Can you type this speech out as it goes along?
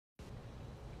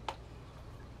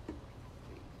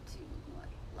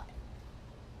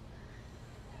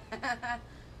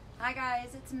Hi guys,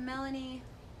 it's Melanie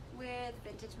with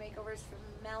Vintage Makeovers from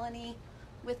Melanie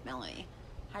with Melanie.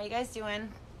 How you guys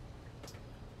doing?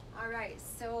 All right,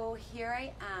 so here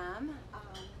I am,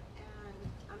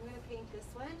 and I'm gonna paint this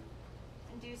one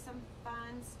and do some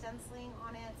fun stenciling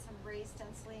on it, some raised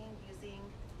stenciling using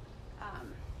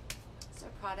some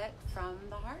product from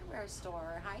the hardware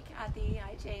store. Hi Kathy,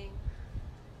 hi Jane.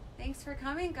 Thanks for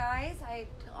coming, guys. I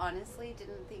honestly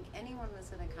didn't think anyone was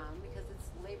going to come because it's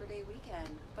Labor Day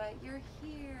weekend, but you're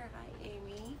here. Hi,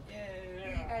 Amy. Yeah.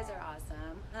 You guys are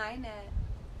awesome. Hi, Ned.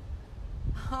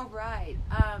 All right.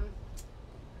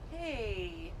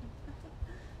 Hey.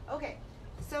 Okay.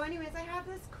 So, anyways, I have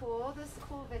this cool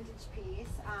vintage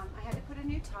piece. I had to put a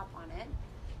new top on it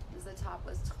because the top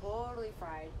was totally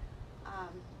fried.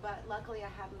 But luckily, I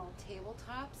had an old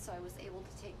tabletop, so I was able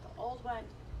to take the old one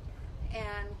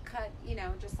and cut, you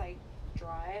know, just like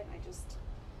draw it. I just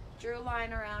drew a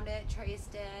line around it,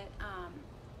 traced it,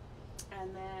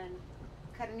 and then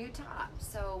cut a new top.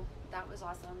 So that was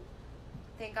awesome.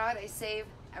 Thank God I save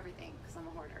everything because I'm a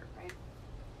hoarder, right?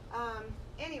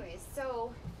 Anyways,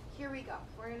 so here we go.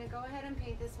 We're gonna go ahead and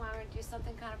paint this one. We're gonna do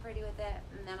something kind of pretty with it,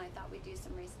 and then I thought we'd do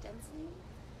some re-stenciling.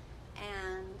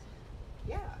 And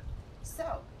yeah,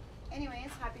 so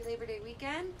anyways, happy Labor Day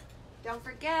weekend. Don't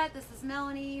forget, this is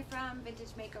Melanie from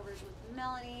Vintage Makeovers with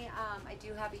Melanie. I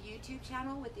do have a YouTube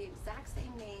channel with the exact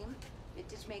same name,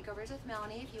 Vintage Makeovers with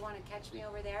Melanie, if you want to catch me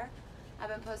over there. I've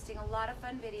been posting a lot of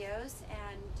fun videos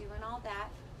and doing all that.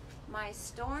 My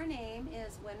store name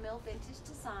is Windmill Vintage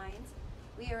Designs.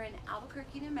 We are in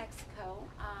Albuquerque, New Mexico.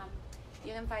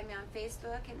 You can find me on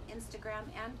Facebook and Instagram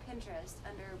and Pinterest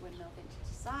under Windmill Vintage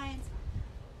Designs.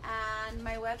 And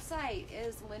my website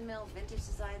is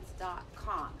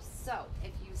windmillvintagedesigns.com. So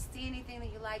if you see anything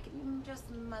that you like and you just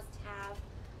must have,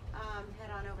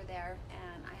 head on over there,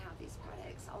 and I have these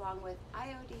products along with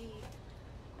IOD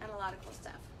and a lot of cool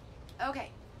stuff.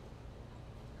 Okay.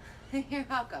 You're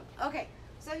welcome. Okay,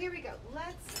 so here we go.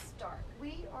 Let's start.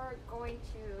 We are going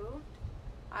to,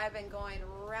 I've been going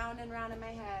round and round in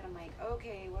my head. I'm like,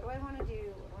 okay, what do I want to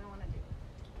do? What do I want to do?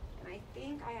 And I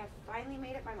think I have finally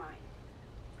made up my mind.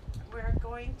 We're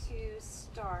going to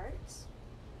start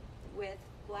with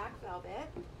black velvet,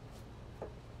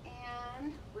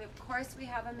 and of course we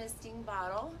have a misting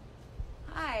bottle.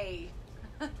 Hi,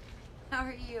 how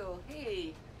are you?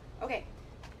 Hey. Okay,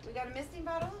 we got a misting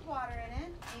bottle with water in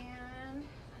it, and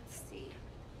let's see,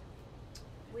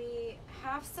 we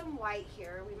have some white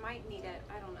here. We might need it.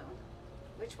 I don't know.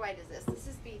 Which white is this? This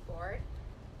is beadboard.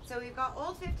 So we've got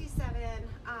old 57,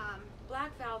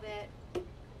 black velvet,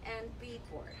 and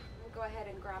beadboard. Go ahead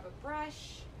and grab a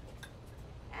brush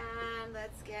and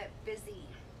let's get busy.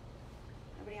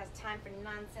 Nobody has time for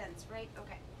nonsense, right?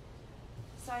 Okay.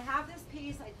 So I have this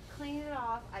piece. I cleaned it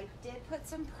off. I did put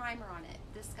some primer on it.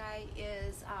 This guy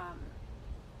is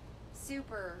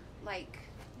super, like,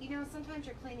 you know, sometimes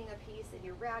you're cleaning a piece and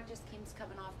your rag just keeps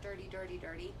coming off dirty, dirty,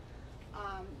 dirty.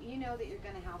 You know that you're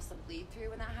going to have some bleed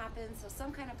through when that happens. So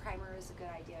some kind of primer is a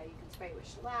good idea. You can spray it with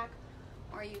shellac,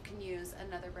 or you can use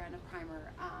another brand of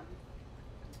primer.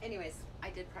 Anyways, I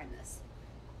did prime this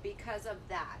because of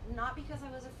that. Not because I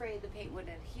was afraid the paint would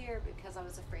adhere, because I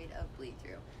was afraid of bleed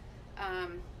through.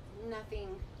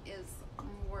 Nothing is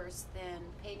worse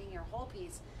than painting your whole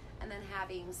piece and then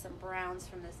having some browns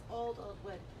from this old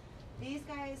wood. These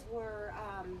guys were,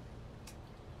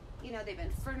 you know, they've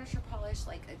been furniture polished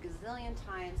like a gazillion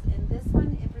times, and this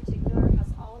one in particular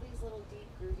has all these little deep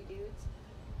groovy dudes.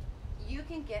 You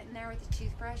can get in there with a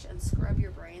toothbrush and scrub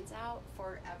your brains out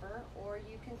forever, or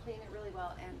you can clean it really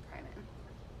well and prime it.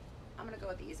 I'm gonna go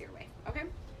with the easier way, okay?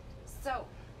 So,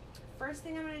 first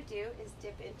thing I'm gonna do is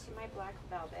dip into my black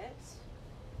velvet.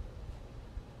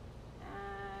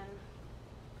 And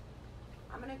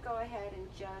I'm gonna go ahead and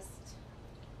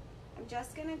I'm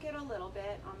just gonna get a little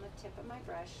bit on the tip of my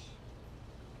brush.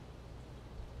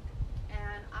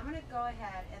 And I'm gonna go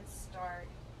ahead and start.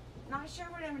 Not sure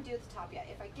what I'm going to do at the top yet.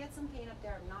 If I get some paint up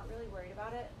there, I'm not really worried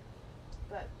about it.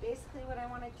 But basically what I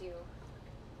want to do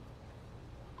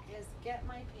is get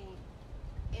my paint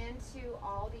into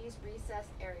all these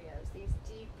recessed areas, these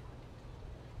deep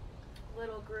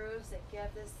little grooves that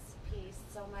give this piece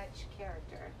so much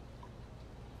character.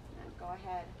 And go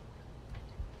ahead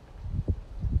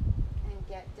and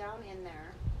get down in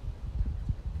there.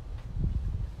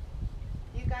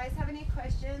 You guys have any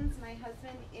questions? My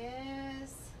husband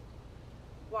is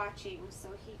watching, so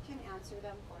he can answer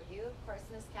them for you. Of course,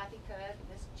 Miss Kathy could,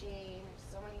 Miss Jane.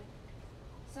 There's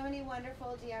so many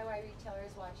wonderful DIY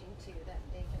retailers watching too that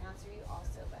they can answer you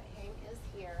also. But Hank is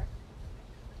here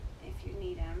if you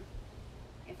need him,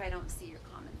 if I don't see your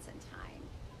comments in time.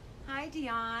 Hi,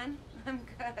 Dion. I'm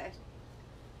good.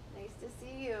 Nice to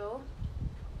see you.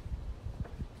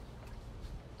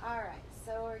 All right,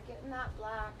 so we're getting that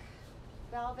black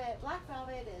velvet. Black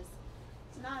velvet is,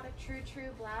 it's not a true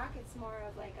black. It's more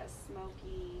of like a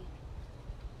smoky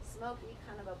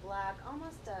kind of a black,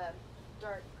 almost a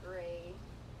dark gray,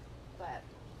 but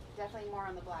definitely more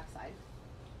on the black side.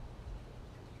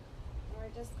 And we're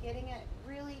just getting it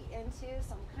really into,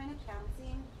 so I'm kind of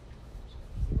pouncing,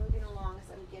 moving along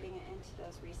as I'm getting it into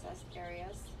those recessed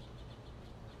areas.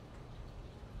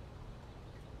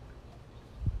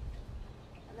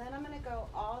 And then I'm going to go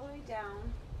all the way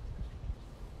down.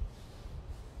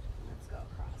 Let's go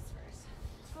across first.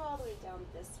 Let's go all the way down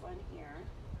this one here.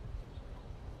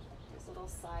 These little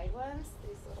side ones,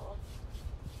 these little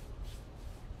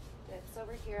bits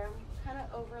over here, kind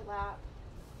of overlap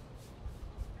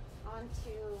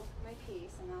onto my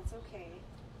piece, and that's okay.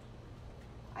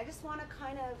 I just want to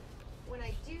kind of, when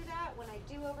I do that, when I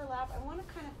do overlap, I want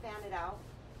to kind of fan it out.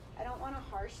 I don't want a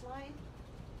harsh line.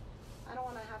 I don't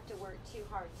want to have to work too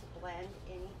hard to blend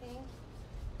anything.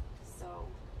 So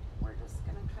we're just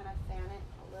going to kind of fan it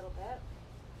a little bit.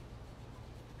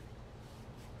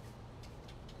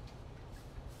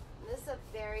 This is a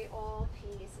very old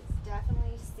piece. It's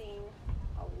definitely seen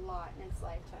a lot in its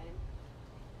lifetime.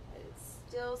 But it's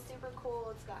still super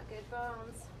cool. It's got good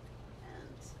bones.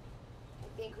 And I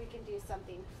think we can do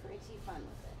something pretty fun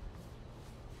with it.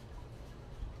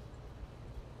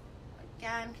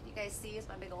 Again, can you guys see? Is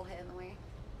my big old head in the way?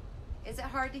 Is it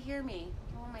hard to hear me?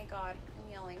 Oh my God, I'm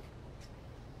yelling.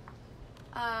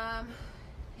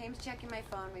 Haim's checking my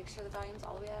phone, make sure the volume's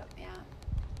all the way up. Yeah.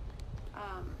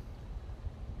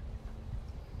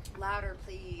 Louder,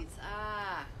 please.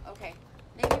 Okay.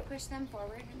 Maybe push them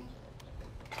forward, honey.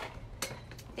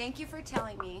 Thank you for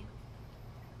telling me.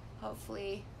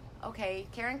 Hopefully. Okay,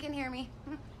 Karen can hear me.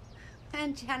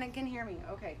 And Janet can hear me.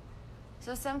 Okay.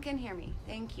 So some can hear me.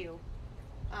 Thank you.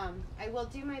 I will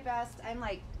do my best.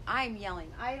 I'm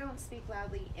yelling. I don't speak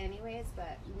loudly anyways,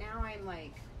 but now I'm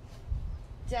like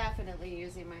definitely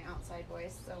using my outside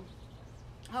voice. So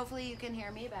hopefully you can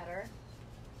hear me better.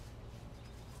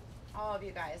 All of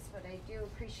you guys, but I do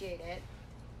appreciate it.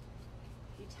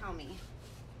 You tell me.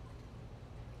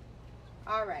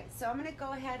 All right, so I'm gonna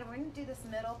go ahead and we're gonna do this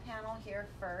middle panel here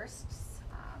first.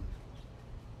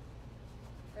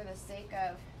 For the sake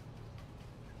of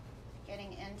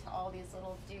getting into all these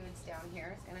little dudes down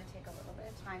here, it's gonna take a little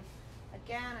bit of time.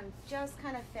 Again, I'm just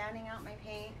kind of fanning out my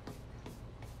paint.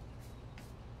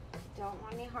 Don't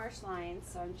want any harsh lines,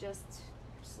 so I'm just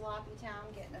sloppy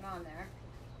town getting it on there.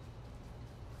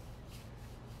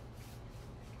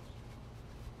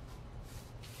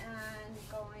 And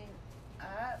going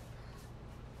up.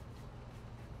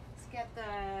 Let's get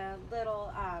the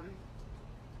little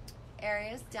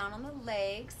areas down on the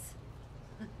legs.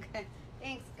 Okay.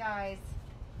 Thanks, guys.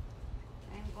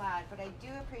 I'm glad, but I do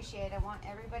appreciate. I want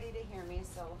everybody to hear me,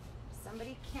 so if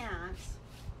somebody can't,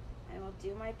 I will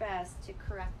do my best to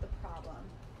correct the problem.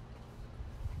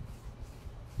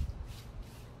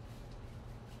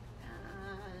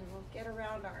 And we'll get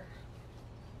around our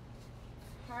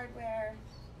hardware.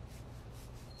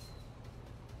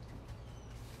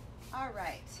 All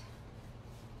right.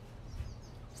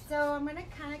 So I'm going to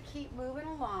kind of keep moving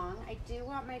along. I do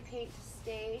want my paint to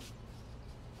stay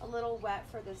a little wet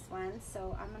for this one,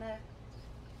 so I'm going to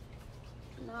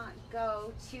not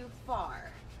go too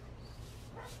far.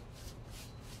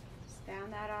 Just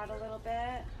fan that out a little bit.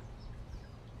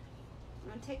 I'm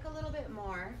going to take a little bit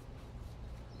more,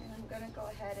 and I'm going to go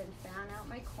ahead and fan out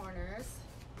my corners.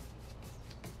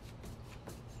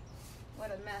 What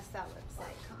a mess that looks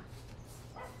like, huh?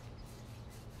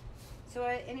 So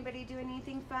anybody doing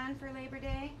anything fun for Labor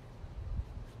Day?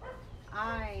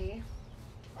 I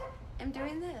am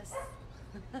doing this.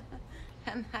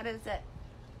 And that is it.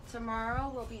 Tomorrow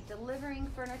we'll be delivering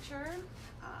furniture.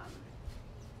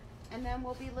 And then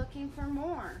we'll be looking for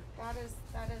more. That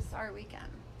is our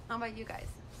weekend. How about you guys?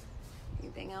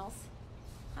 Anything else?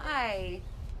 Hi,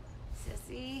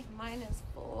 Sissy. Mine is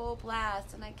full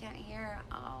blast and I can't hear.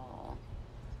 Oh,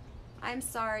 I'm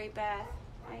sorry, Beth.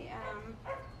 I am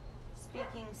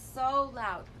speaking so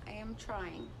loud. I am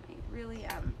trying. I really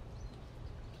am.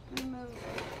 Let me move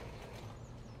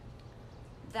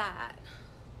that.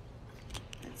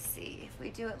 Let's see. If we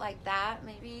do it like that,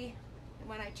 maybe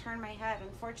when I turn my head,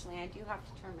 unfortunately, I do have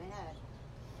to turn my head.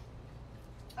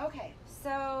 Okay,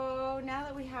 so now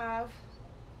that we have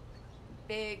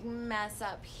big mess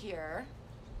up here.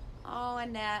 Oh,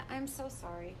 Annette, I'm so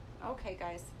sorry. Okay,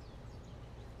 guys.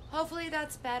 Hopefully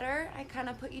that's better. I kind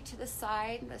of put you to the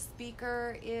side. The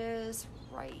speaker is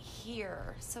right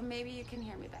here, so maybe you can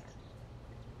hear me better.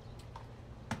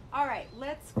 All right,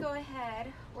 let's go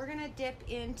ahead. We're gonna dip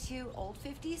into Old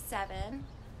 57.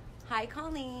 Hi,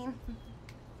 Colleen.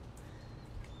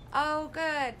 Oh,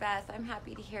 good, Beth. I'm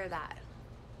happy to hear that.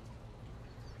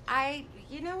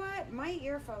 You know what? My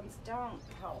earphones don't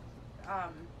help.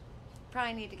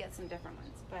 Probably need to get some different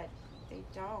ones, but they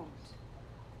don't.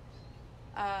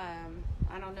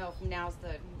 I don't know if now's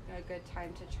a good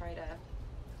time to try to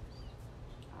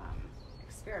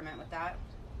experiment with that.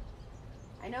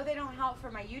 I know they don't help for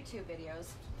my YouTube videos.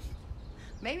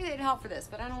 Maybe they'd help for this,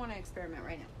 but I don't want to experiment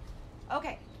right now.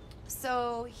 Okay,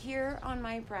 so here on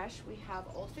my brush we have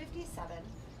Old 57.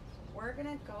 We're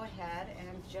gonna go ahead and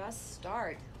just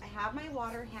start. I have my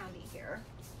water handy here.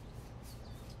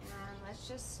 And let's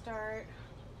just start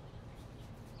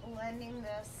blending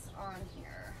this on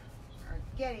here, or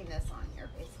getting this on here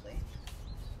basically.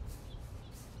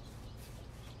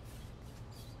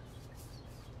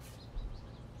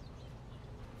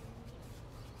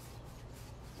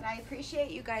 And I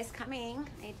appreciate you guys coming.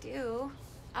 I do.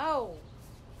 Oh,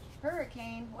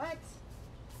 hurricane, what?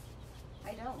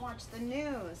 I don't watch the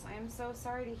news. I am so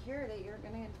sorry to hear that you're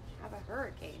gonna have a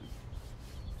hurricane.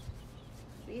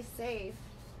 Be safe.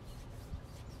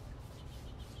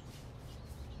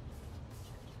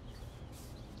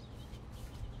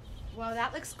 Well,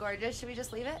 that looks gorgeous. Should we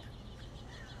just leave it?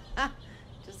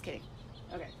 Just kidding.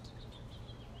 Okay.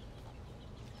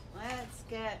 Let's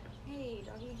get, hey,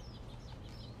 doggy.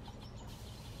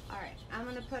 All right, I'm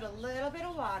gonna put a little bit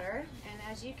of water, and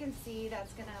as you can see,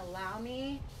 that's gonna allow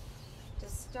me to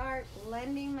start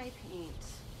blending my paint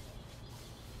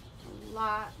a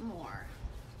lot more.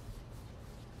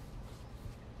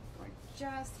 We're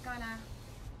just gonna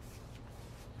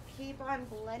keep on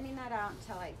blending that out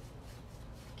until I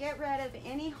get rid of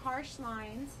any harsh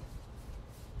lines,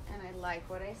 and I like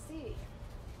what I see.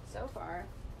 So far,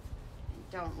 I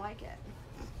don't like it.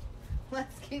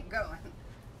 Let's keep going.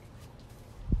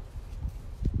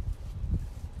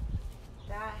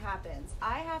 That happens.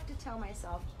 I have to tell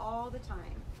myself all the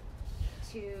time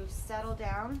to settle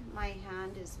down. My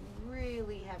hand is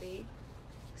really heavy,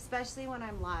 especially when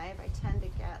I'm live. I tend to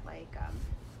get like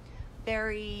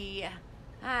very,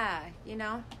 you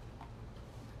know,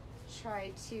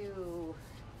 try to,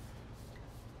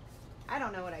 I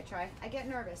don't know what I try. I get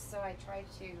nervous, so I try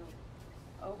to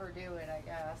overdo it, I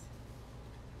guess.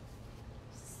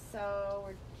 So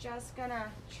we're just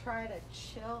gonna try to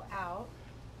chill out.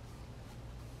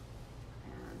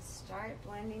 Start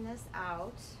blending this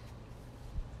out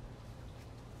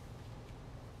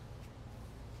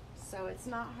so it's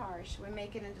not harsh. We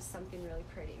make it into something really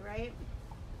pretty, right?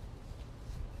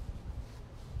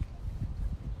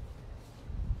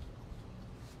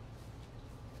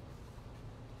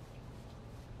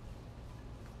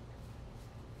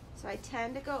 So I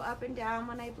tend to go up and down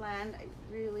when I blend. I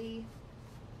really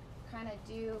kind of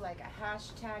do like a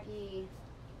hashtaggy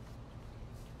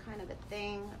kind of a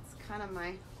thing. That's kind of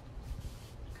my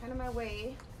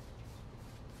way.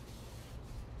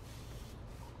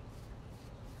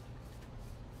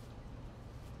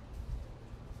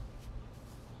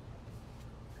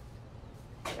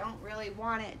 I don't really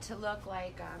want it to look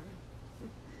like,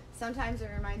 sometimes it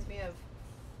reminds me of,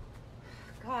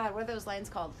 God, what are those lines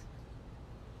called?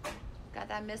 Got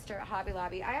that mister at Hobby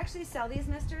Lobby. I actually sell these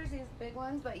misters, these big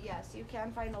ones, but yes, you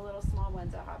can find the little small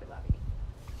ones at Hobby Lobby.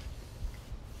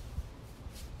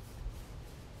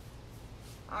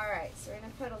 All right, so we're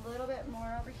gonna put a little bit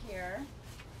more over here.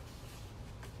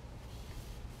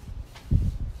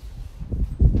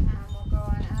 And we'll go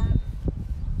on up.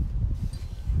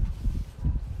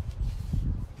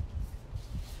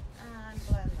 And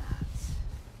blend that.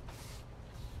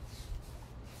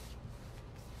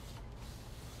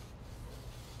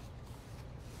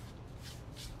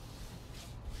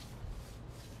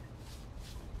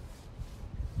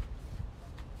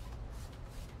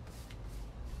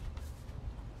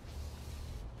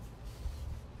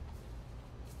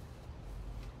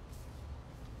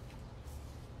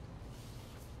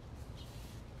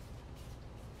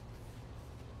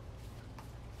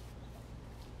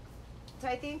 So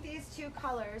I think these two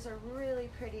colors are really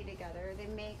pretty together. They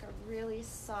make a really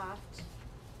soft,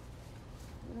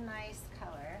 nice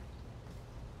color.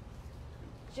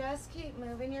 Just keep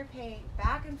moving your paint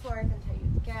back and forth until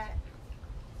you get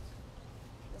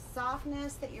the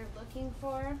softness that you're looking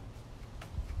for.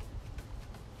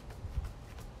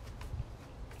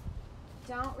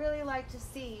 Don't really like to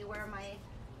see where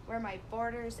my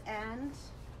borders end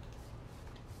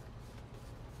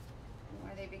and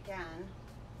where they began.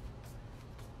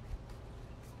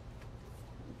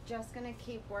 Just gonna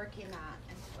keep working that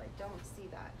until I don't see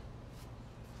that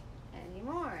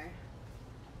anymore.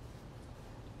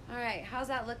 All right, how's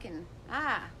that looking?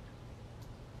 Ah.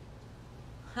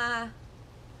 Huh.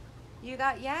 You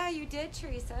got, yeah, you did,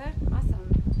 Teresa.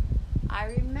 Awesome. I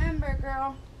remember,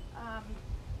 girl.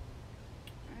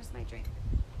 Where's my drink?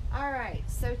 All right,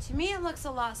 so to me it looks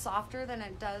a lot softer than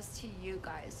it does to you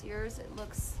guys. Yours, it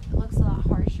looks a lot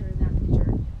harsher in that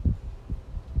picture.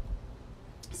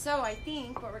 So I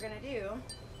think what we're gonna do,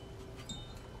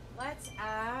 let's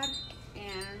add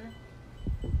in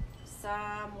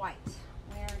some white.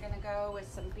 We're gonna go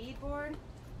with some beadboard.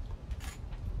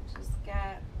 Just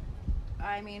get,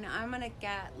 I mean, I'm gonna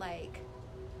get like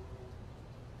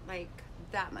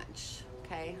that much,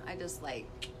 okay? I just like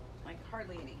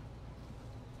hardly any.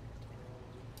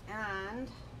 And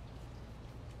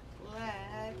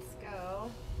let's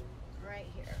go right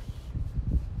here.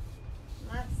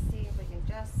 Let's see if we can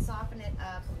just soften it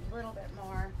up a little bit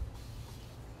more.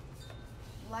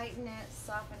 Lighten it,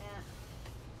 soften it.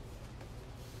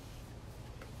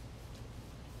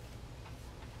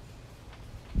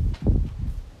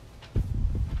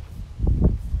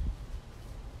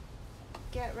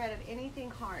 Get rid of anything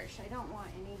harsh. I don't want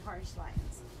any harsh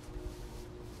lines.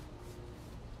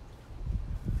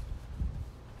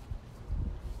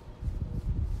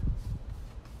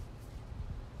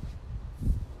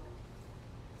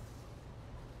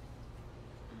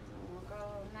 We'll go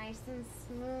nice and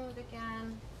smooth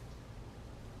again.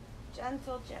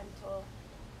 Gentle, gentle.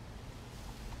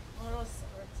 Little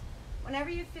swords. Whenever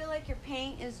you feel like your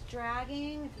paint is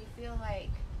dragging, if you feel like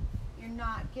you're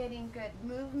not getting good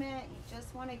movement, you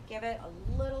just want to give it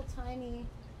a little tiny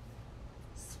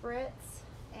spritz,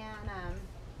 and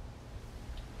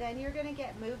then you're going to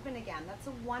get movement again. That's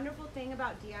a wonderful thing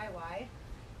about DIY.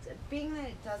 Being that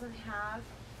it doesn't have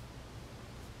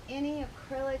any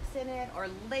acrylics in it or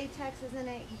latexes in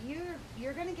it,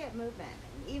 you're going to get movement.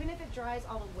 Even if it dries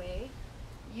all the way,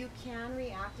 you can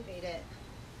reactivate it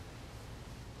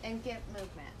and get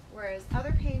movement. Whereas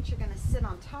other paints, you're going to sit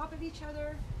on top of each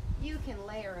other. You can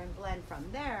layer and blend from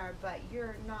there, but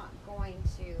you're not going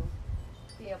to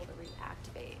be able to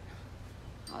reactivate.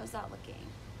 How is that looking?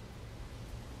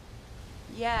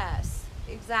 Yes,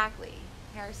 exactly.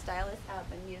 Hairstylists have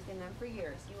been using them for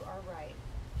years. You are right.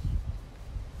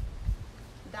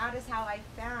 That is how I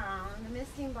found the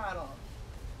misting bottle.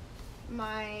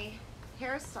 My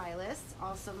hairstylist,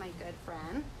 also my good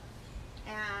friend,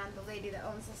 and the lady that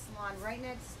owns the salon right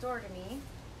next door to me,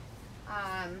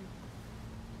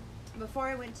 before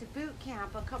I went to boot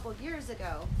camp a couple years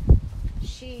ago,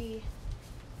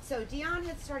 so Dion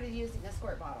had started using a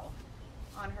squirt bottle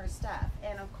on her stuff,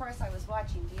 and of course I was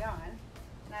watching Dion,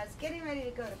 and I was getting ready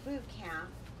to go to boot camp,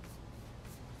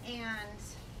 and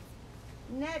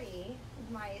Nettie,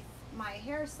 my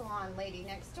hair salon lady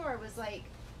next door, was like,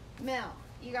 Mel,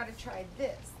 you got to try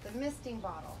this, the misting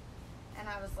bottle. And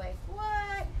I was like,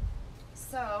 what?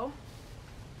 So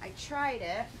I tried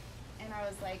it, and I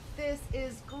was like, this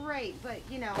is great, but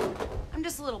you know, I'm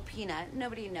just a little peanut.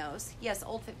 Nobody knows. Yes,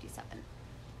 old 57.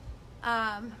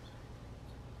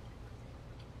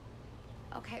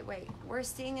 Okay, wait. We're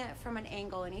seeing it from an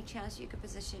angle. Any chance you could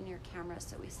position your camera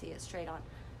so we see it straight on?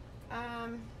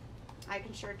 I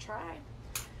can sure try.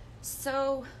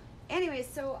 So, anyway,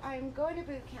 so I'm going to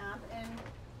boot camp, and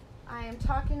I am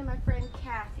talking to my friend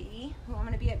Kathy, who I'm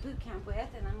going to be at boot camp with,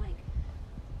 and I'm like,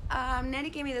 Nettie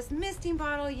gave me this misting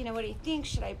bottle. You know, what do you think?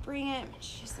 Should I bring it?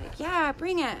 She's like, yeah,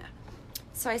 bring it.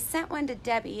 So I sent one to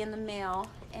Debbie in the mail,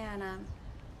 and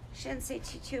she didn't say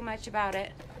too much about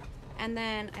it. And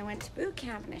then I went to boot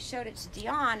camp, and I showed it to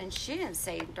Dion, and she didn't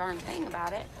say a darn thing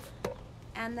about it.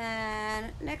 And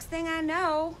then next thing I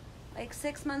know, like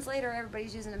 6 months later,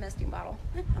 everybody's using a misting bottle.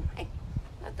 I'm like,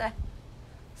 what the?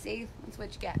 See, that's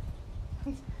what you get.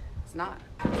 It's not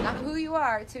who you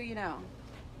are, it's who you know.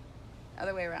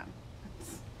 Other way around.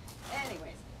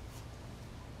 Anyways,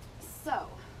 so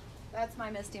that's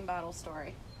my misting bottle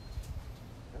story.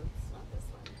 Oh, it's not this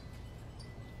one.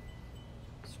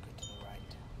 Screw to the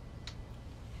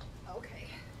right. Okay.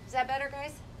 Is that better,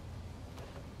 guys?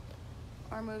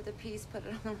 Or move the piece, put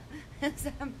it on. Is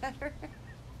that better?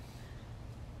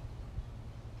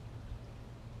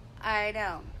 I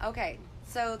know. Okay.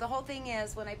 So the whole thing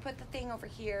is, when I put the thing over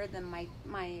here, then my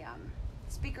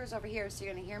speaker's over here, so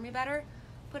you're going to hear me better.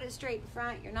 Put it straight in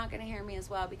front. You're not going to hear me as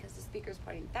well because the speaker's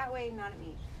pointing that way, not at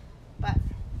me. But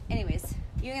anyways,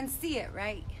 you can see it,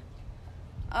 right?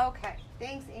 Okay.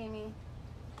 Thanks, Amy.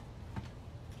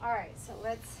 All right. So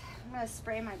I'm going to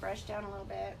spray my brush down a little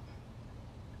bit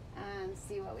and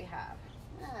see what we have.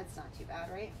 That's not too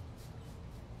bad, right?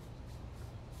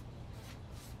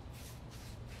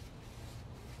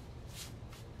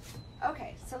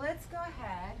 Okay, so let's go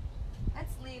ahead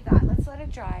let's leave that. Let's let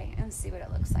it dry and see what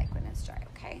it looks like when it's dry,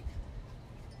 okay?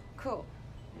 Cool.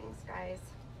 Thanks, guys.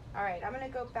 All right, I'm gonna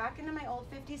go back into my old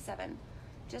 57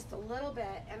 just a little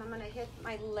bit, and I'm gonna hit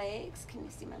my legs. Can you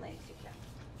see my legs? You can.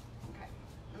 Okay,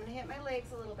 I'm gonna hit my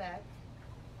legs a little bit.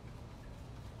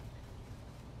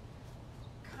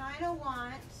 Kind of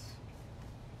want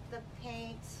the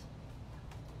paint,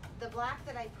 the black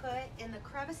that I put in the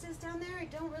crevices down there, I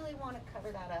don't really want to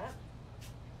cover that up.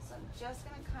 So I'm just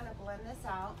going to kind of blend this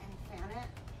out and fan it.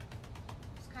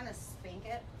 Just kind of spank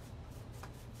it.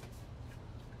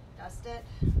 Dust it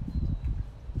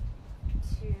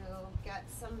to get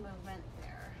some movement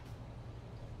there.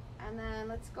 And then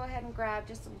let's go ahead and grab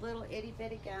just a little itty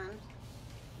bit again.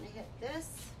 I'm going to hit this,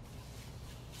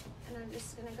 and I'm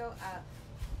just going to go up.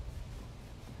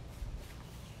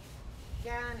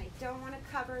 Again, I don't want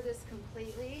to cover this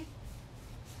completely.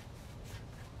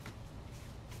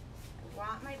 I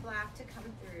want my black to come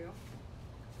through.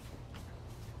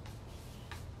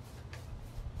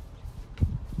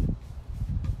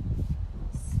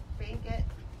 Spank it.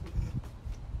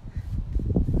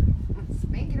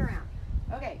 Spank it around.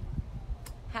 Okay,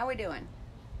 how we doing?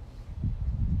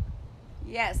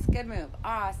 Yes, good move.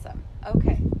 Awesome.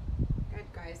 Okay,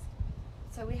 good, guys.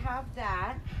 So we have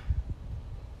that.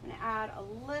 I'm going to add a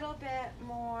little bit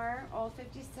more old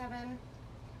 57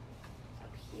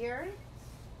 up here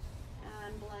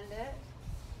and blend it.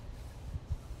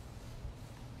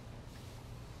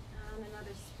 And another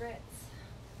spritz.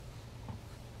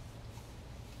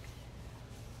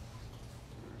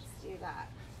 Let's do that.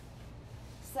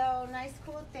 So nice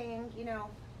cool thing, you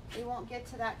know, we won't get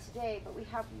to that today, but we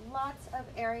have lots of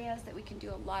areas that we can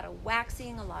do a lot of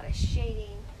waxing, a lot of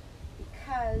shading,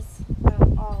 because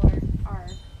of all our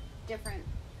different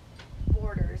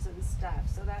borders and stuff.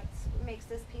 So that makes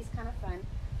this piece kind of fun.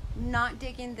 Not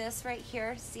digging this right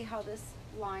here. See how this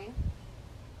line,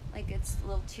 like it's a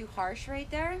little too harsh right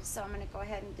there. So I'm going to go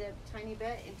ahead and dip a tiny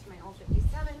bit into my old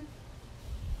 57.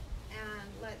 And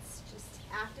let's just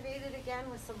activate it again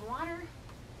with some water.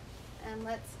 And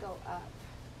let's go up.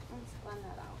 Let's blend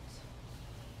that out.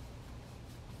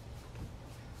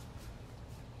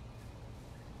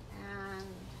 And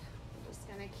I'm just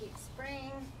going to keep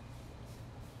spraying.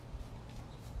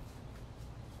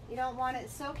 You don't want it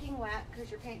soaking wet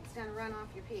because your paint's going to run off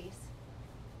your piece.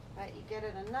 But you get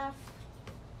it enough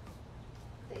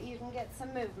that you can get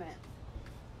some movement.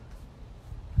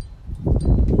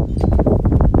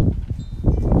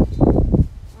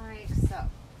 Like so.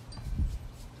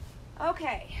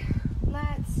 Okay,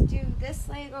 let's do this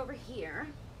leg over here.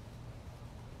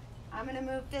 I'm going to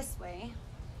move this way.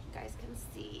 You guys can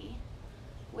see.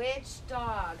 Which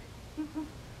dog?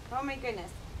 Oh my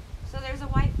goodness. So there's a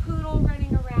white poodle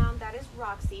running around. That is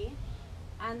Roxy.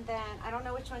 And then, I don't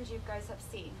know which ones you guys have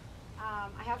seen.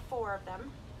 I have 4 of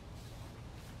them.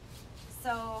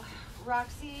 So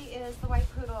Roxy is the white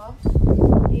poodle.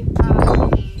 We've got a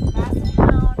basset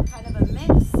hound, kind of a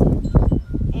mix.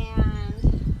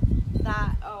 And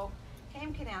that, oh,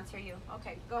 Cam can answer you.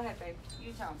 Okay, go ahead, babe.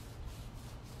 You tell him.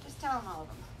 Just tell him all of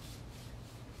them.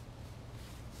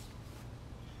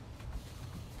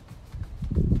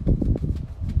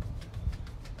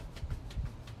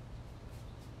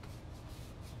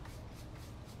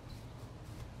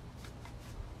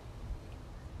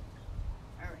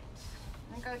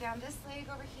 Go down this leg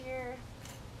over here.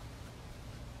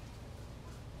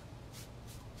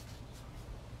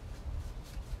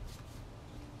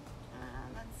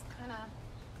 And let's kind of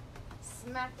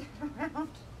smack it around.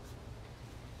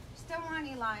 Just don't want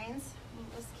any lines.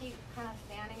 Just keep kind of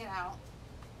fanning it out.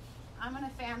 I'm going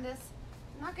to fan this.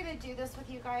 I'm not going to do this with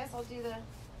you guys. I'll do the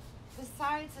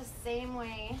sides the same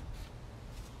way.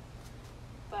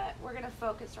 But we're going to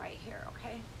focus right here,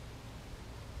 okay?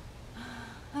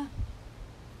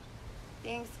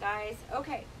 Thanks, guys.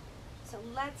 Okay, so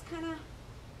let's kind of,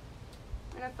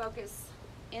 I'm going to focus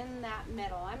in that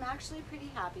middle. I'm actually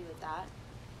pretty happy with that.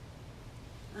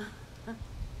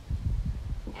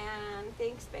 And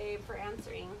thanks, babe, for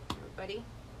answering, everybody.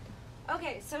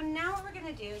 Okay, so now what we're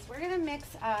going to do is we're going to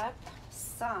mix up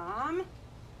some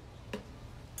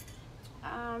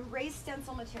raised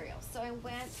stencil materials. So I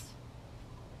went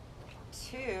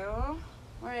to,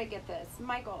 where did I get this?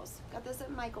 Michael's. Got this at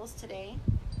Michael's today.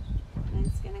 And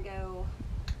it's gonna go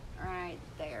right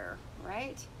there,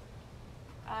 right?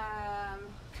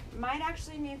 Might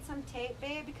actually need some tape,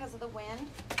 babe, because of the wind,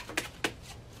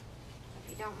 if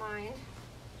you don't mind.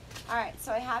 All right,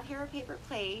 so I have here a paper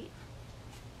plate,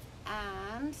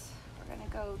 and we're gonna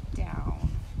go down.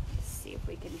 Let's see if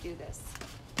we can do this.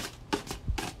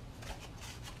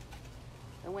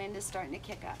 The wind is starting to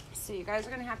kick up, so you guys are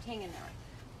gonna have to hang in there.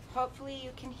 Hopefully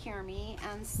you can hear me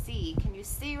and see. Can you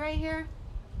see right here?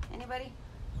 Anybody?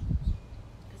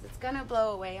 Because it's gonna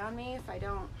blow away on me if I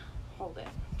don't hold it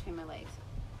between my legs.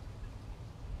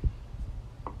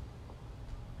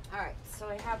 All right, so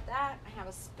I have that. I have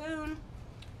a spoon.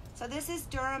 So this is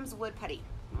Durham's wood putty.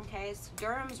 Okay, it's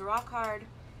Durham's rock hard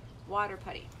water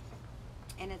putty.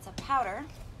 And it's a powder.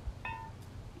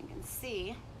 You can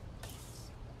see.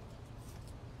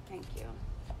 Thank you.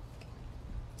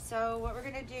 So what we're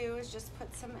gonna do is just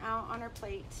put some out on our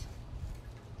plate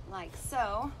like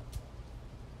so.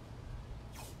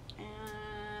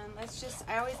 And let's just,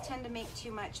 I always tend to make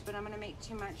too much, but I'm gonna make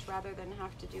too much rather than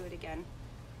have to do it again.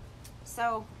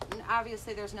 So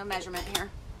obviously there's no measurement here.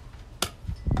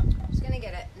 I'm just gonna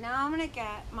get it. Now I'm gonna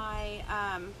get my,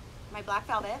 my black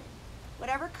velvet,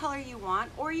 whatever color you want,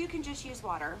 or you can just use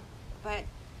water. But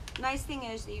nice thing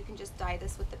is that you can just dye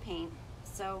this with the paint.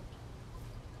 So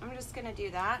I'm just gonna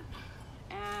do that,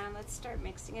 and let's start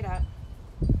mixing it up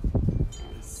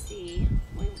and see.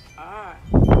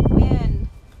 Wind.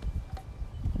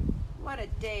 What a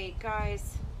day,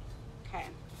 guys. Okay,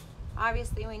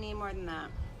 obviously we need more than that.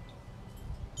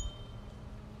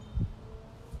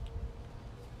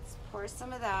 Let's pour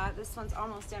some of that. This one's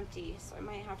almost empty, so I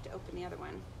might have to open the other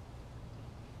one.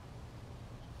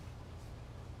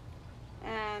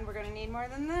 And we're gonna need more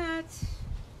than that.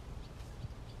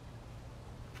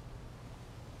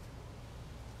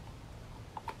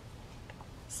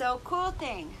 So cool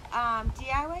thing,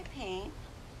 DIY paint.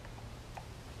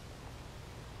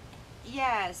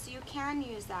 Yes, you can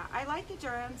use that. I like the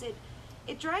Durham's.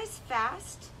 It dries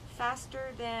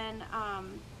faster than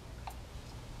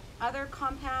other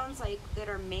compounds like that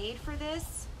are made for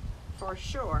this, for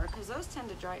sure, because those tend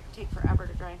to take forever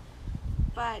to dry.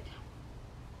 But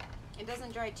it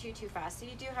doesn't dry too fast, so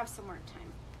you do have some work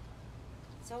time.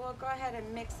 So we'll go ahead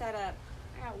and mix that up.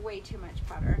 I got way too much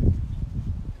powder.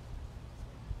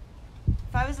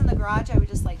 If I was in the garage, I would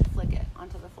just like flick it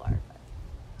onto the floor,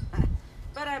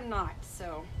 but I'm not,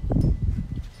 so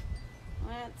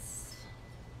let's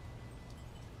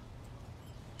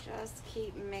just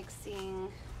keep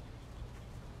mixing.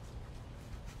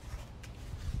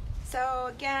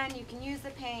 So again, you can use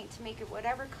the paint to make it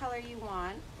whatever color you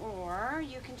want, or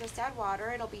you can just add water.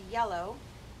 It'll be yellow,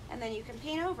 and then you can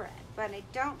paint over it. But I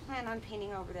don't plan on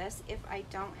painting over this if I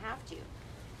don't have to.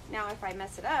 Now, if I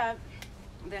mess it up,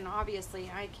 then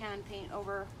obviously I can paint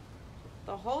over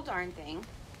the whole darn thing,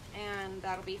 and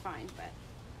that'll be fine. But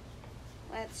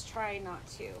let's try not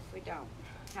to if we don't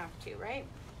have to, right?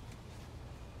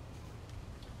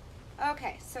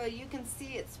 Okay, so you can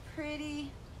see it's pretty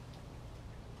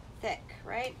thick,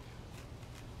 right?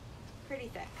 Pretty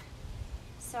thick.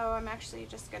 So I'm actually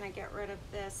just gonna get rid of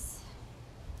this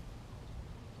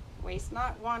waste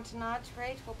not, want not,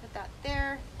 right? We'll put that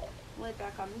there, lid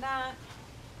back on that.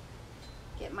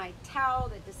 Get my towel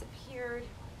that disappeared.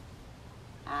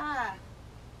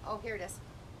 Oh, here it is.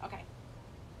 Okay.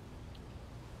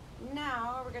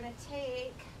 Now we're gonna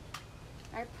take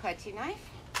our putty knife.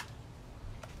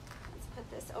 Let's put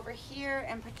this over here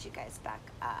and put you guys back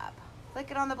up.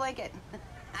 Flick it on the blanket.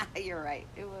 You're right,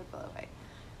 it would blow away.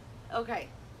 Okay.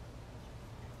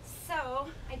 So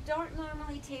I don't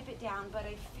normally tape it down, but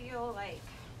I feel like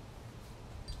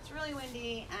it's really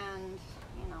windy and,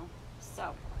 you know,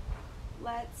 so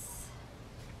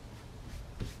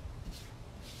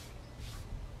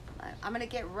I'm gonna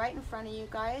get right in front of you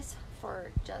guys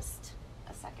for just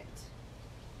a second.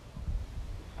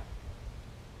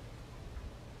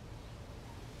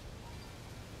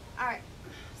 All right,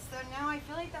 so now I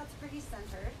feel like that's pretty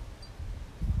centered.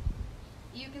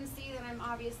 You can see that I'm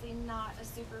obviously not a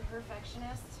super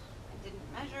perfectionist. I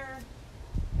didn't measure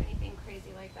anything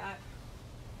crazy like that,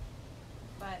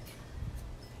 but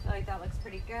I feel like that looks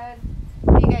pretty good.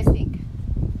 What do you guys think?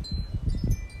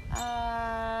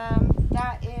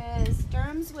 That is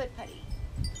Durham's wood putty,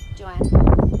 Joanne.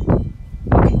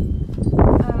 Okay.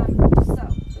 So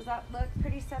does that look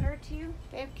pretty centered to you,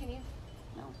 babe? Can you?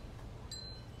 No.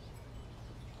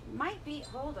 Might be.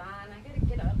 Hold on. I gotta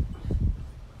get up.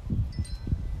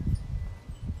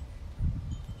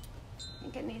 I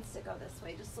think it needs to go this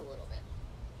way just a little bit.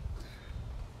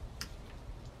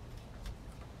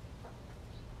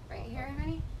 Right here,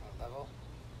 honey? Level?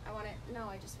 I want it, no,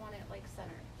 I just want it like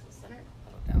centered. Is it centered?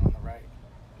 Down on the right.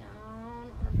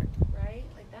 Down Perfect. on the right,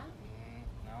 like that?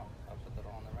 No, I'll put that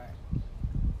on the right.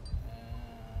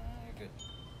 You're good.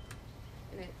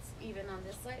 And it's even on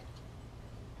this side?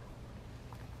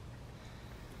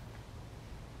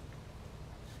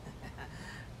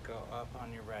 Go up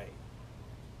on your right.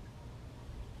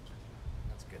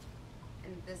 That's good.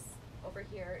 And this over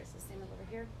here is the same as over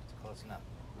here? It's close enough.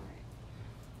 All right.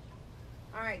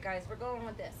 All right, guys, we're going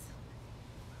with this.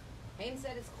 Hayden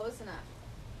said it's close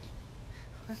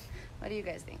enough. What do you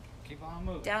guys think? Keep on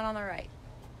moving. Down on the right.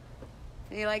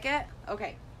 Do you like it?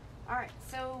 Okay. All right.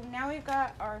 So now we've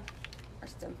got our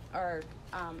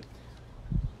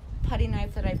putty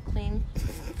knife that I've cleaned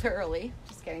thoroughly.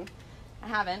 Just kidding. I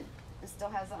haven't. It still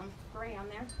has gray on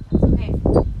there. That's okay.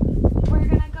 We're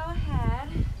gonna go ahead.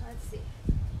 Let's see.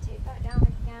 Tape that down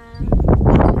again.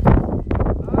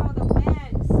 Oh, the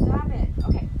wind. Stop it.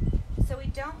 Okay. So we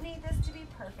don't need this to be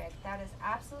perfect. That is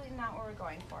absolutely not what we're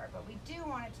going for. But we do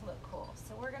want it to look cool.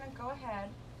 So we're gonna go ahead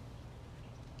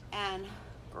and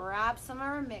grab some of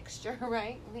our mixture,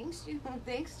 right? Thanks,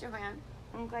 Joanne.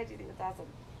 I'm glad you think it's awesome.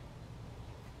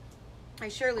 I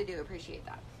surely do appreciate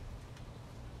that.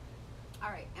 All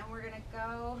right, and we're gonna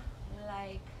go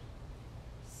like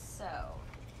so.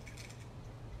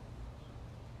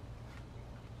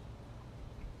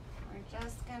 We're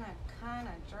just gonna kind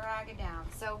of drag it down.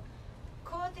 So,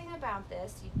 cool thing about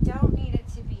this, you don't need it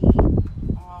to be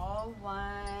all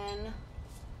one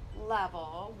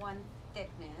level, one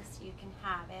thickness. You can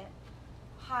have it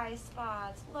high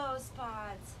spots, low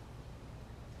spots.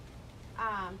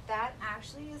 That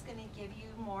actually is going to give you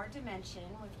more dimension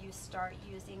when you start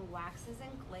using waxes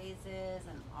and glazes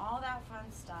and all that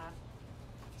fun stuff.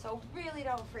 So really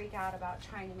don't freak out about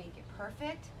trying to make it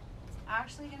perfect. It's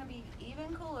actually going to be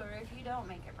even cooler if you don't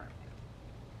make it perfect.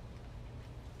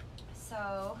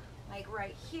 So like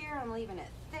right here, I'm leaving it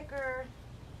thicker.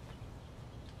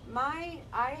 I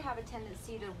have a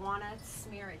tendency to want to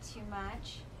smear it too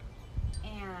much,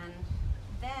 and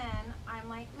then I'm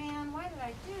like, man, why did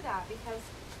I do that? Because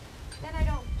then I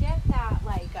don't get that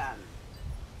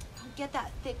get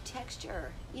that thick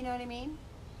texture. You know what I mean?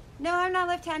 No, I'm not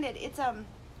left-handed. It's a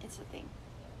thing.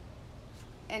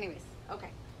 Anyways,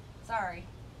 okay. Sorry.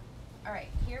 All right,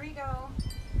 here we go.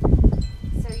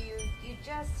 So you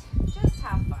just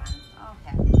have fun.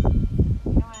 Okay.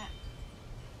 You know what?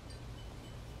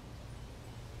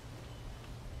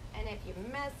 And if you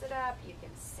mess it up, you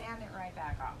can sand it right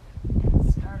back off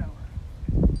and start over.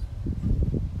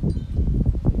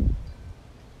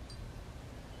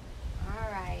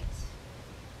 All right.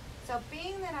 So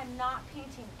being that I'm not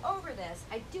painting over this,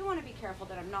 I do want to be careful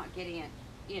that I'm not getting it,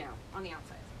 on the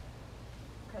outside,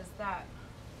 because that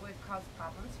would cause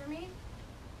problems for me.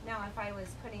 Now, if I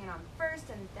was putting it on first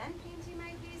and then painting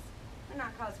my piece, it would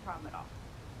not cause a problem at all.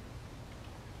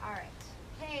 All right.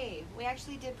 Hey, we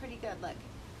actually did pretty good. Look.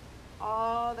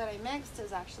 All that I mixed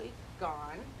is actually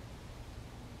gone.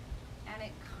 And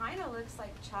it kind of looks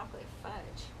like chocolate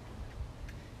fudge.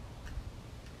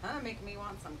 That'll make me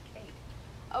want some cake.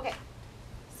 Okay,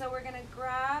 so we're gonna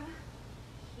grab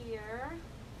here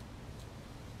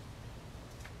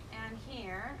and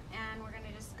here, and we're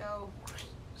gonna just go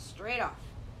straight off.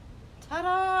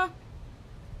 Ta-da!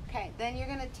 Okay, then you're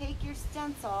gonna take your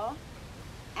stencil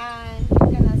and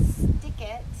you're gonna stick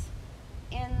it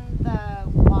in the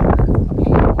water.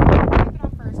 Okay, wipe it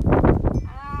off first.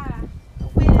 The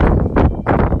wind.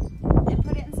 And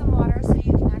put it in some water so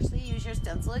you can actually use your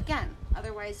stencil again.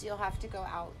 Otherwise, you'll have to go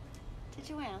out to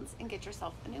Joanne's and get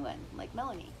yourself a new one, like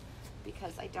Melanie,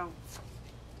 because I don't ever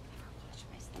wash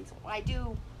my stencil. Well, I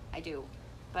do,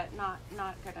 but not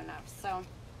good enough. So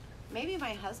maybe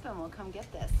my husband will come get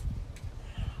this,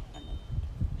 and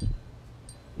then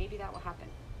maybe that will happen.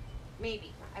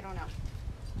 Maybe, I don't know.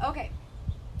 Okay.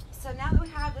 So now that we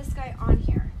have this guy on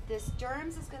here, this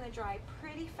Derms is going to dry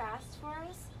pretty fast for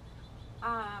us,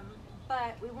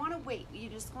 but we want to wait. You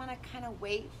just want to kind of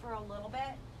wait for a little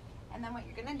bit, and then what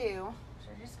you're going to do,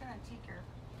 so you're just going to take your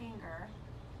finger,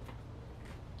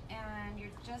 and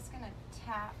you're just going to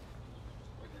tap.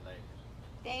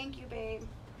 Thank you, babe.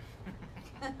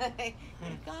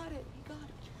 You got it.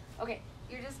 Okay,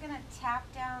 you're just going to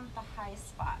tap down the high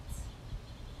spots.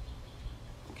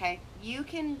 Okay, you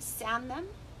can sand them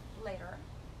later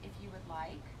if you would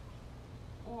like,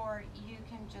 or you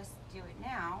can just do it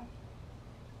now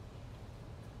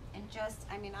and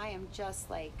I am just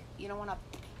like, you don't want to,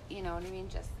 you know what I mean,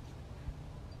 just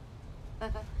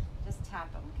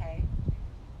tap them. Okay,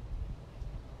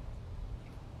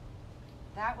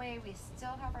 that way we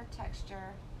still have our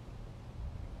texture,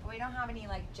 but we don't have any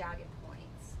like jagged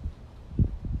points.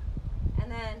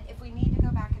 And then if we need to go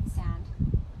back and sand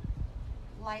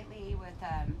lightly with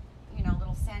a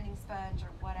little sanding sponge or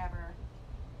whatever,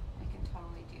 we can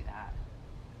totally do that.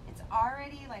 It's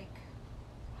already like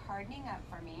hardening up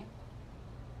for me.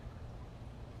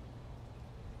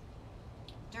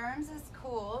 Derms is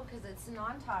cool because it's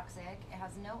non-toxic. It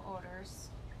has no odors.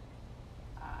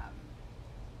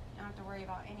 You don't have to worry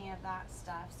about any of that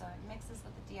stuff. So it mixes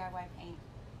with the DIY paint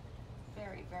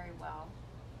very, very well.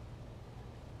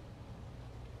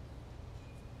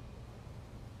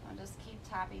 I'll just keep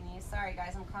tapping these. Sorry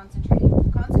guys, I'm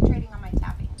concentrating on my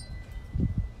tapping.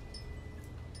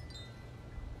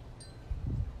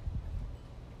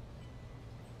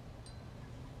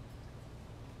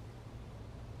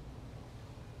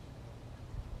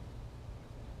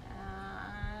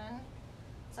 And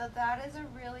so that is a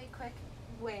really quick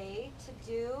way to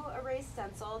do a raised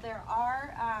stencil. There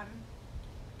are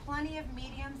plenty of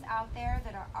mediums out there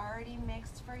that are already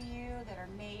mixed for you, that are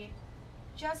made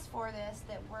just for this,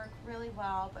 that work really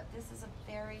well, but this is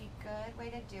a very good way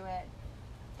to do it,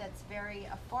 that's very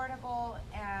affordable,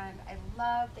 and I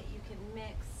love that you can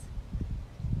mix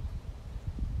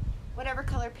whatever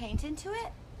color paint into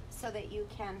it so that you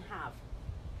can have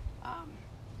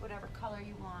whatever color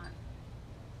you want.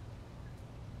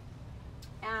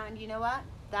 And you know what?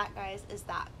 That, guys, is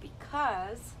that,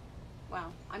 because,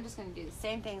 well, I'm just going to do the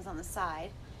same things on the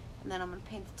side, and then I'm going to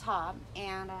paint the top,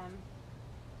 and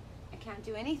I can't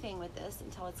do anything with this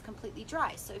until it's completely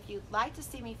dry. So if you'd like to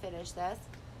see me finish this,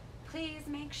 please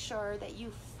make sure that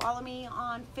you follow me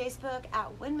on Facebook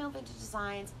at Windmill Vintage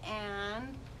Designs,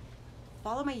 and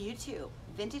follow my YouTube,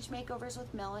 Vintage Makeovers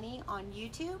with Melanie on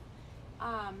YouTube.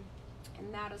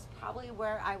 And that is probably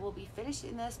where I will be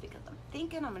finishing this, because I'm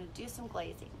thinking I'm going to do some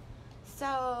glazing.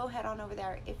 So head on over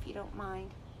there if you don't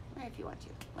mind, or if you want to,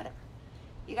 whatever.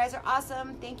 You guys are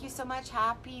awesome. Thank you so much.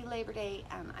 Happy Labor Day,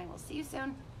 and I will see you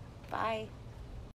soon. Bye.